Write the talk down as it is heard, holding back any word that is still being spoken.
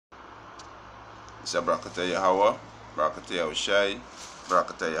It's a Brakata Yahweh, Brakata Yahushai,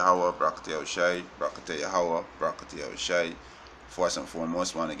 Brakata Yahweh, Brakata Yahushai, Brakata Yahweh, Brakata Yahushai. First and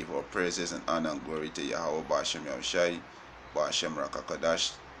foremost, want to give our praises and honor and glory to Yahweh, Ba'ashem Yahushai, Ba'ashem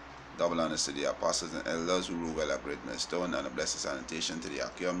Rakakadash. Double honors to the apostles and elders who rule well at Great Millstone, and a blessed sanitation to the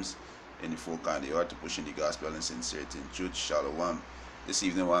Akiums in the folk and the earth to pushing the gospel in sincerity and truth. Shalom. This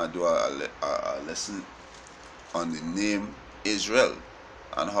evening, I want to do a lesson on the name Israel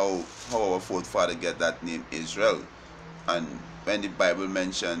and how our forefather get that name Israel. And when the Bible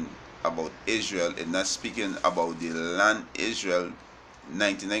mentioned about Israel, it's not speaking about the land Israel.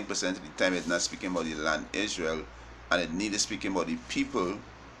 99% of the time it's not speaking about the land Israel, and it neither speaking about the people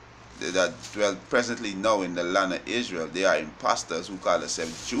that dwell presently now in the land of Israel. They are impostors who call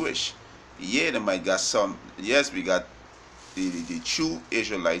themselves Jewish. Yeah, they might got some, yes, we got the true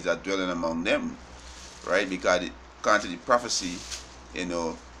Israelites that dwelling among them, right? Because according to the prophecy,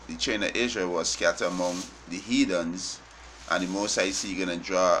 the children of Israel was scattered among the heathens, and the Most High see he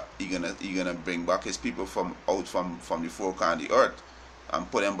gonna bring back his people from the four corners of the earth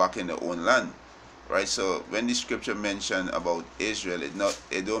and put them back in their own land, right? So when the scripture mention about Israel,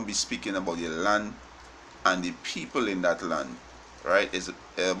 it don't be speaking about the land and the people in that land, right? It's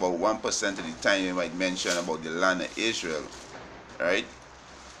about 1% of the time it might mention about the land of Israel, right?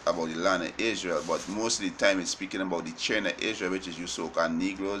 About the land of Israel, but most of the time it's speaking about the children of Israel, which is you so-called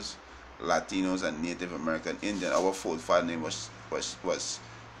Negroes, Latinos, and Native American Indian. Our forefather name was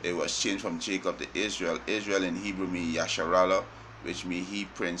changed from Jacob to Israel. Israel in Hebrew means Yasharallah, which means he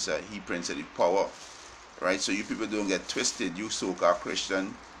prince of the power, right? So you people don't get twisted. You so-called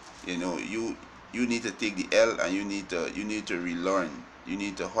Christian, you need to take the L, and you need to relearn. You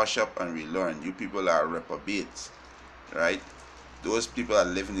need to hush up and relearn. You people are reprobates, right? Those people that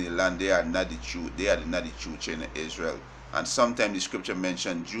live in the land, they are not the true. They are not the true children of Israel. And sometimes the scripture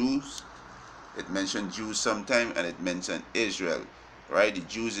mentions Jews. It mentions Jews sometimes, and it mentions Israel, right? The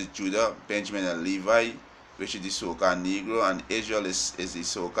Jews is Judah, Benjamin, and Levi, which is the so-called Negro, and Israel is the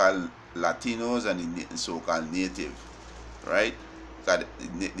so-called Latinos and the so-called Native, right? God,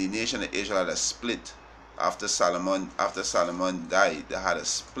 the nation of Israel had a split after Solomon died. They had a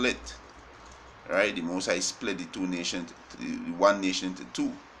split. Right, the Most High split the one nation into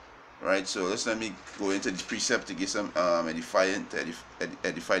two. Right, so let me go into the precept to get some edifying to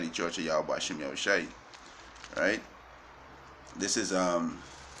edify the church of Yahweh Hashem Yahushai. Right, this is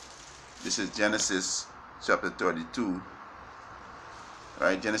Genesis chapter 32.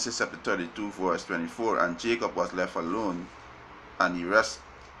 Right, Genesis chapter 32 verse 24. And Jacob was left alone, and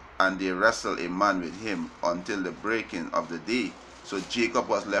they wrestled a man with him until the breaking of the day. So Jacob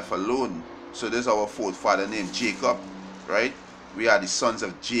was left alone. So this is our forefather named Jacob, right? We are the sons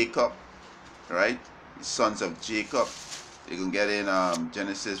of Jacob, right? The sons of Jacob. You can get in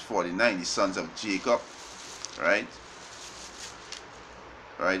Genesis 49, the sons of Jacob, right?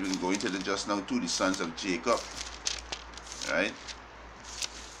 Right, we can go into the just now too, the sons of Jacob, right?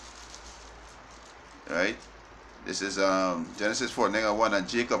 Right? This is Genesis 4:1, and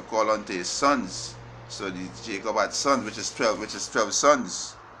Jacob called unto his sons. So Jacob had sons, which is 12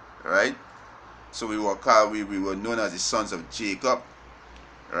 sons, right? So we were known as the sons of Jacob,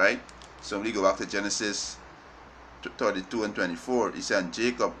 right? So we go back to Genesis 32 and 24. He said,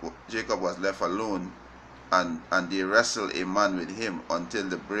 Jacob was left alone, and they wrestled a man with him until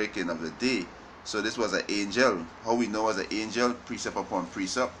the breaking of the day. So this was an angel. How we know as an angel? Precept upon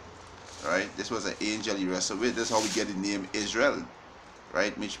precept, right? This was an angel he wrestled with. This is how we get the name Israel,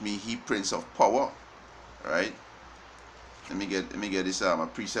 right? Which means he prince of power, right? Let me get this a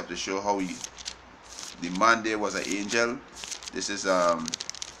precept to show how the man there was an angel. This is let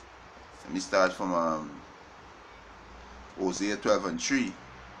me start from Hosea 12 and 3.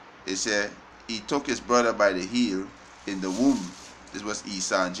 It said, he took his brother by the heel in the womb. This was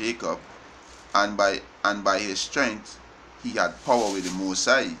Esau and Jacob, and by his strength he had power with the Most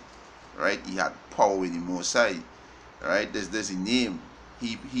High, right? He had power with the Most High, right? There's the name.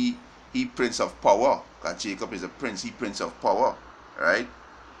 He prince of power. God, Jacob is a prince. He prince of power, right?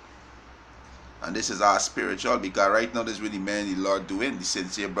 And this is our spiritual, because right now this is really man the Lord doing. The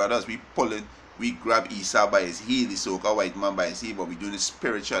sincere brothers, we grab Esau by his heel, the so-called white man by his heel, but we doing it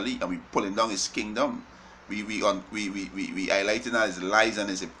spiritually, and we pulling down his kingdom. We highlighting his lies and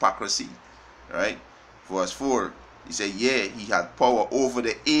his hypocrisy, right? Verse 4, he said, yeah, he had power over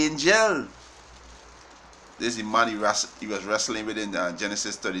the angel. This is the man he was wrestling with in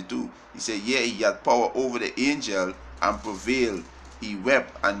Genesis 32. He said, yeah, he had power over the angel and prevailed. He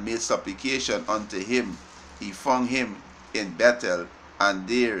wept and made supplication unto him. He found him in Bethel, and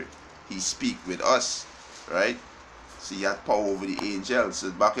there he speak with us, right? So he had power over the angels. So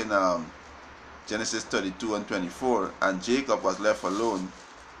back in Genesis 32 and 24. And Jacob was left alone,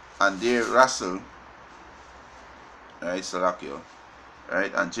 and they wrestled, right, Salakio,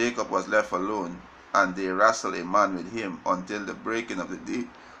 right, and Jacob was left alone, and they wrestled a man with him until the breaking of the day.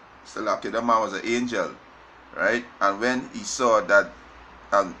 Salakio, the man was an angel, right, and when he saw that,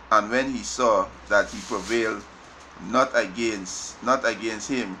 and when he saw that he prevailed not against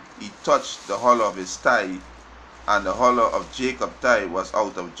him, he touched the hollow of his thigh, and the hollow of Jacob's thigh was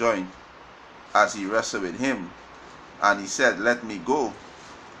out of joint as he wrestled with him. And he said, let me go,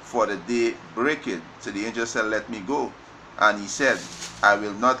 for the day breaketh. So the angel said, let me go. And he said, I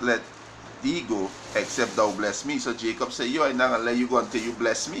will not let thee go except thou bless me. So Jacob said, yo, I'm not going to let you go until you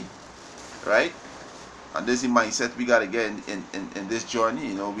bless me, right? And this is the mindset we got to get in this journey.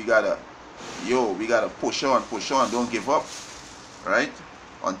 You know, we got to push on, don't give up, right?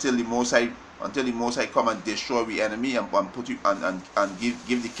 Until the Most High come and destroy the enemy and put you and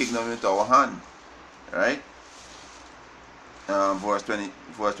give the kingdom into our hand, right? Verse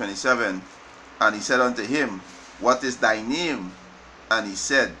 27. And he said unto him, what is thy name? And he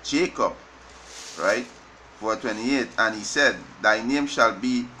said, Jacob, right? Verse 28. And he said, thy name shall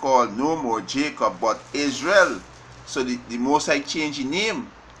be called no more Jacob, but Israel. So the Most High changed the name,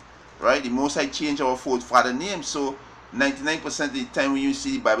 right? The Most High changed our forefather name. So 99% of the time when you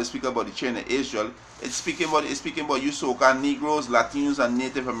see the Bible speak about the children of Israel, it's speaking about you so-called Negroes, Latinos, and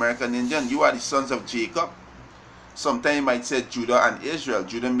Native American Indian. You are the sons of Jacob. Sometimes you might say Judah and Israel.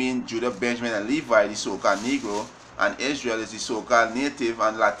 Judah means Judah, Benjamin, and Levi, the so-called Negro, and Israel is the so-called Native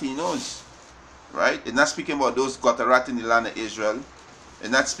and Latinos, right? It's not speaking about those got in the land of Israel. It's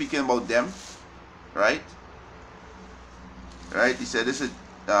not speaking about them, right? Right? He said, this is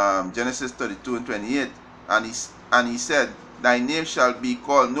Genesis 32 and 28. And he said, thy name shall be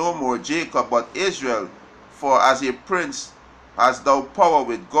called no more Jacob, but Israel, for as a prince hast thou power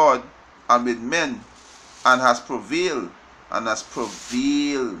with God and with men, and has prevailed. That's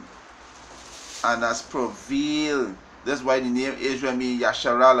why the name Israel means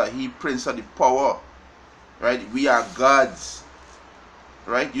Yasharala. He prince of the power, right? We are gods,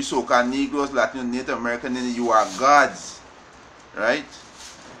 right? You so-called Negroes, Latino, Native American, you are gods, right?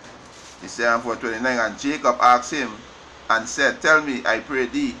 He said in verse 29, and Jacob asked him and said, tell me, I pray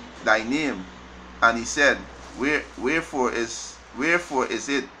thee, thy name. And he said, wherefore is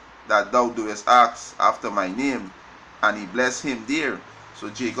it that thou doest ask after my name? And he blessed him there. So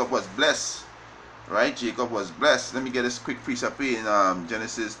Jacob was blessed, right? Jacob was blessed. Let me get this quick precept here in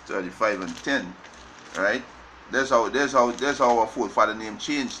Genesis 35 and 10, right? There's how our forefather name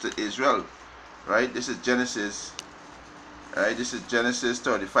changed to Israel, right? This is Genesis. Right, this is Genesis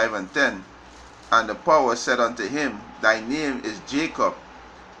 35 and 10. And the power said unto him, thy name is Jacob.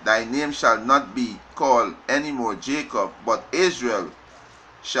 Thy name shall not be called any more Jacob, but Israel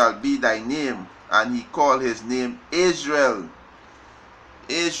shall be thy name. And he called his name Israel.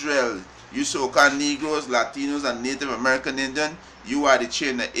 Israel. You so-called Negroes, Latinos, and Native American Indian, you are the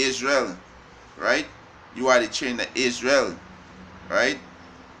children of Israel, right? You are the children of Israel, right?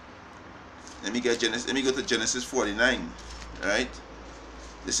 Let me go to Genesis 49. Right,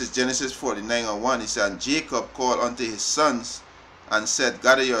 this is Genesis 49 and 1. He said, and Jacob called unto his sons and said,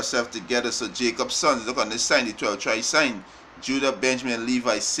 gather yourself together. So Jacob's sons, look on this sign, the 12 tribe sign: Judah, Benjamin,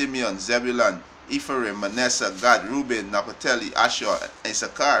 Levi, Simeon, Zebulun, Ephraim, Manasseh, Gad, Reuben, Naphtali, Asher, and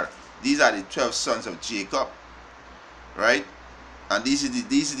Issachar. These are the 12 sons of Jacob, right? And these are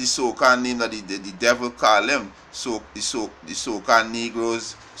the so-called name that the devil call them. So the so-called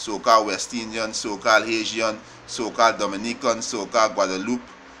Negroes, so-called West Indian, so-called Haitian, so-called Dominican, so-called Guadeloupe,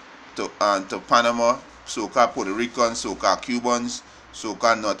 to Panama, so-called Puerto Ricans, so-called Cubans,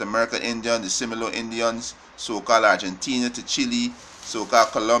 so-called North American Indians, the Seminola Indians, so-called Argentina to Chile,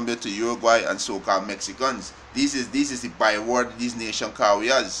 so-called Colombia to Uruguay, and so-called Mexicans. This is the byword these nations call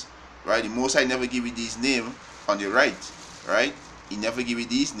us, right? The Most High never give you these names on the right, right? He never give you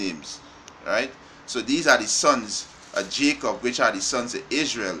these names, right? So these are the sons of Jacob, which are the sons of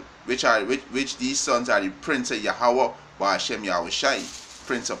Israel, which these sons are the prince of Yahweh, Ba'ashem Yahushai,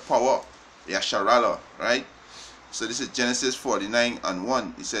 prince of power, Yasharala, right? So this is Genesis 49 and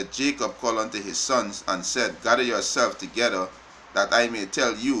 1. He said, Jacob called unto his sons and said, gather yourselves together, that I may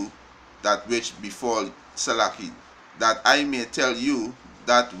tell you that which befall Salaki, that I may tell you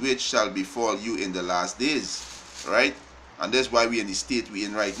that which shall befall you in the last days, right? And that's why we're in the state we're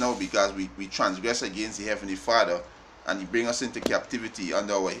in right now, because we transgress against the Heavenly Father, and He bring us into captivity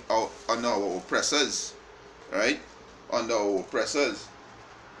under our oppressors, right? Under our oppressors,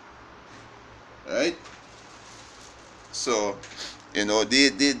 right? So, you know,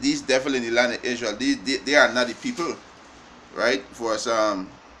 these devil in the land of Israel, they are not the people, right?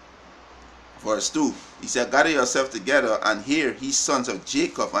 Verse 2, he said, gather yourself together and hear, ye sons of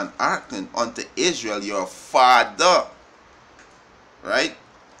Jacob, and hearken unto Israel your father. Right?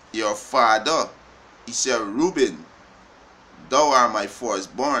 Your father. He said, Reuben, thou art my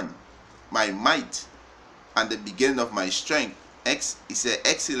firstborn, my might, and the beginning of my strength. He said,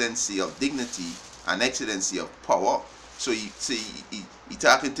 excellency of dignity and excellency of power. So he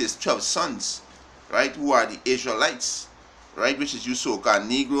talking to his 12 sons, right, who are the Israelites, right, which is you so-called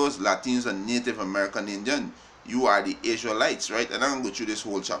Negroes, Latinos, and Native American Indian. You are the Israelites, right? And I'm going to go through this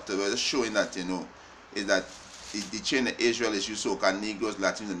whole chapter, but just showing that, you know, is that the chain of Israel is you so-called Negroes,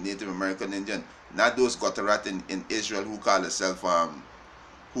 Latinos, and Native American Indian, not those gutterat in Israel who call themselves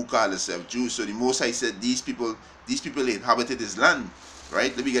Jews. So the Most High said these people inhabited his land,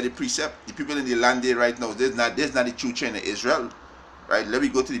 right? Let me get the precept. The people in the land there right now, there's not the true chain of Israel, right? Let me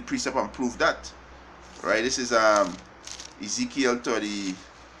go to the precept and prove that, right? This is Ezekiel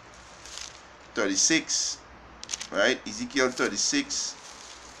 36, right? Ezekiel 36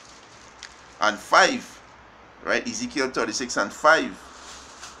 and 5, right? Ezekiel 36 and 5.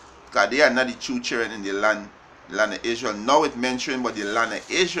 Because they are not the true children in the land of Israel. Now it's mentioning about the land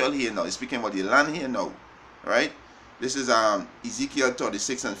of Israel here now. It's speaking about the land here now, right? This is Ezekiel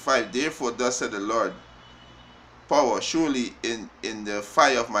 36 and 5. Therefore thus said the Lord, power, surely in the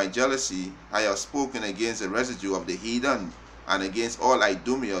fire of my jealousy I have spoken against the residue of the heathen, and against all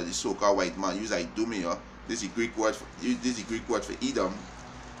Idumea, the so-called white man. Use Idumea. This is the Greek word for Edom,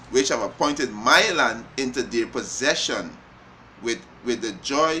 which have appointed my land into their possession with the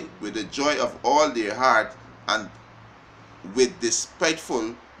joy of all their heart, and with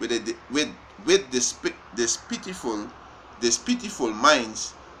despiteful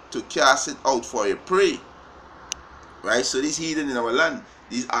minds, to cast it out for a prey. Right? So these heathen in our land,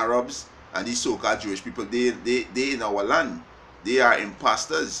 these Arabs and these so-called Jewish people, they in our land, they are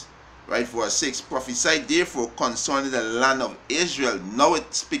impostors. Right? Verse 6, prophesy therefore concerning the land of Israel. Now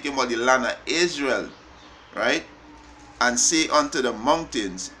it's speaking about the land of Israel. Right? And say unto the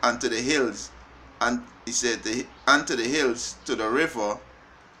mountains, unto the hills, and he said, unto the hills, to the river,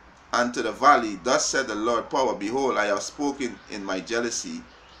 and to the valley, thus said the Lord power, behold, I have spoken in my jealousy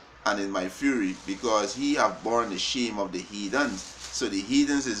and in my fury, because he have borne the shame of the heathens. So the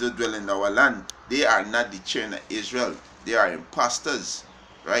heathens is who dwell in our land. They are not the children of Israel. They are impostors,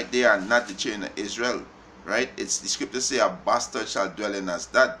 right? They are not the children of Israel, right? It's the scripture say a bastard shall dwell in us.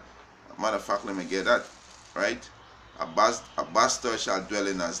 That, matter of fact, let me get that, right? A bastard shall dwell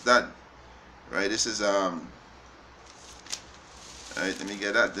in us. That, right? This is right, let me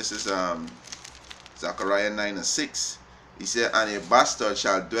get that. This is Zechariah 9 and 6. He said, and a bastard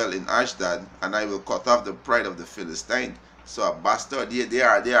shall dwell in Ashdod, and I will cut off the pride of the Philistine. So a bastard, they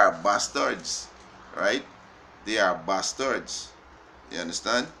are bastards, right? They are bastards. You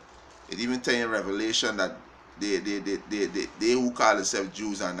understand? It even tells in Revelation that they who call themselves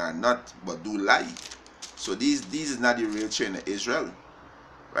Jews and are not, but do lie. So these is not the real children of Israel,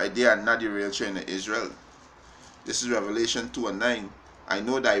 right? They are not the real children of Israel. This is Revelation 2 and 9. I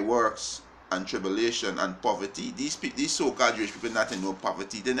know thy works and tribulation and poverty. These so-called Jewish people not in no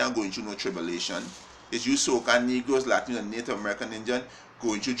poverty. They're not going through no tribulation. It's you so-called Negroes, Latinos, and Native American Indian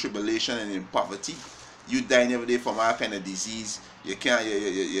going through tribulation and in poverty. You dying every day from all kind of disease.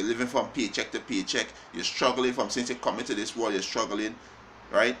 You're living from paycheck to paycheck. You're struggling from since you come into this world. You're struggling,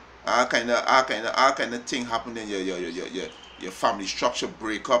 right? All kind of thing happening. Your family structure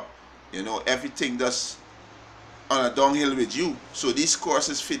break up. You know, everything does on a downhill with you. So these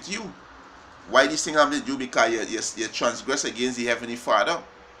courses fit you. Why these things happen to you? Because you transgress against the Heavenly Father,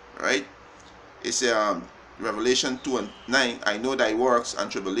 right? It's Revelation 2 and 9. I know thy works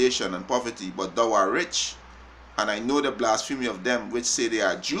and tribulation and poverty, but thou art rich. And I know the blasphemy of them which say they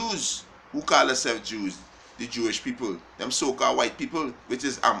are Jews. Who call themselves Jews? The Jewish people. Them so-called white people, which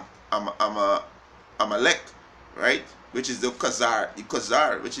is Amalek, right? Which is the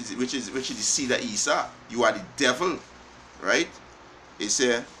Khazar, which is the seed of Esau. You are the devil, right? It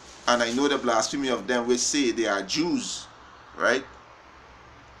says, and I know the blasphemy of them which say they are Jews, right?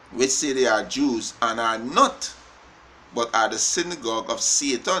 Which say they are Jews and are not, but are the synagogue of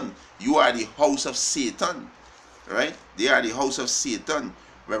Satan. You are the house of Satan, right? They are the house of Satan.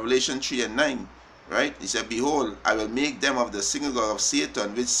 Revelation 3 and 9, right? He said, behold, I will make them of the synagogue of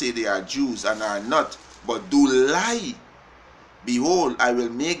Satan, which say they are Jews and are not, but do lie. Behold, I will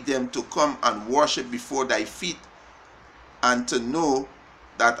make them to come and worship before thy feet, and to know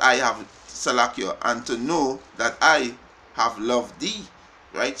that I have Salakya, and to know that I have loved thee.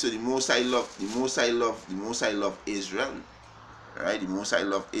 Right? So the most I love Israel. Right? The most I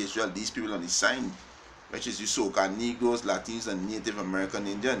love Israel. These people on the sign, which is you so-called Negroes, Latinos, and Native American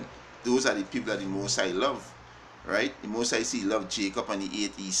Indian. those are the people that the Most High love, right? The Most High see loved Jacob and he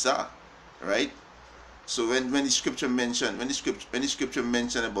ate Esau, right? So when the scripture mentioned about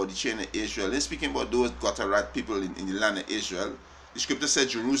the children of Israel, it's speaking about those Gutarat people in the land of Israel. The scripture said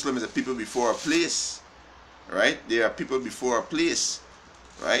Jerusalem is a people before a place, right? They are people before a place,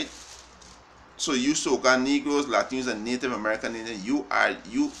 right? So you so-called Negroes, Latinos, and Native American Indians, you are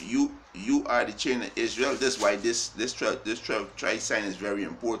the children of Israel. That's why this tribe sign is very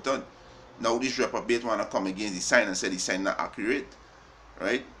important. Now this reprobate want to come against the sign and say the sign not accurate,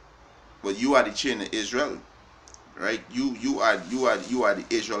 right? But you are the children of Israel, right? You are the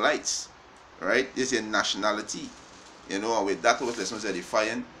Israelites, right? This is your nationality, and with that what lessons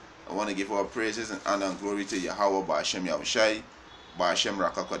edifying. I want to give our praises and honor and glory to Yahweh, Ba'ashem Yahushai, Ba'ashem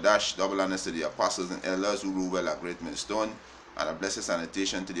Rakakodash, double honors to the apostles and elders who rule well at Great Millstone, and a blessed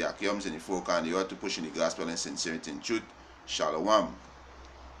sanitation to the Akiums and the folk and the earth to push in the gospel in sincerity and truth. Shalom.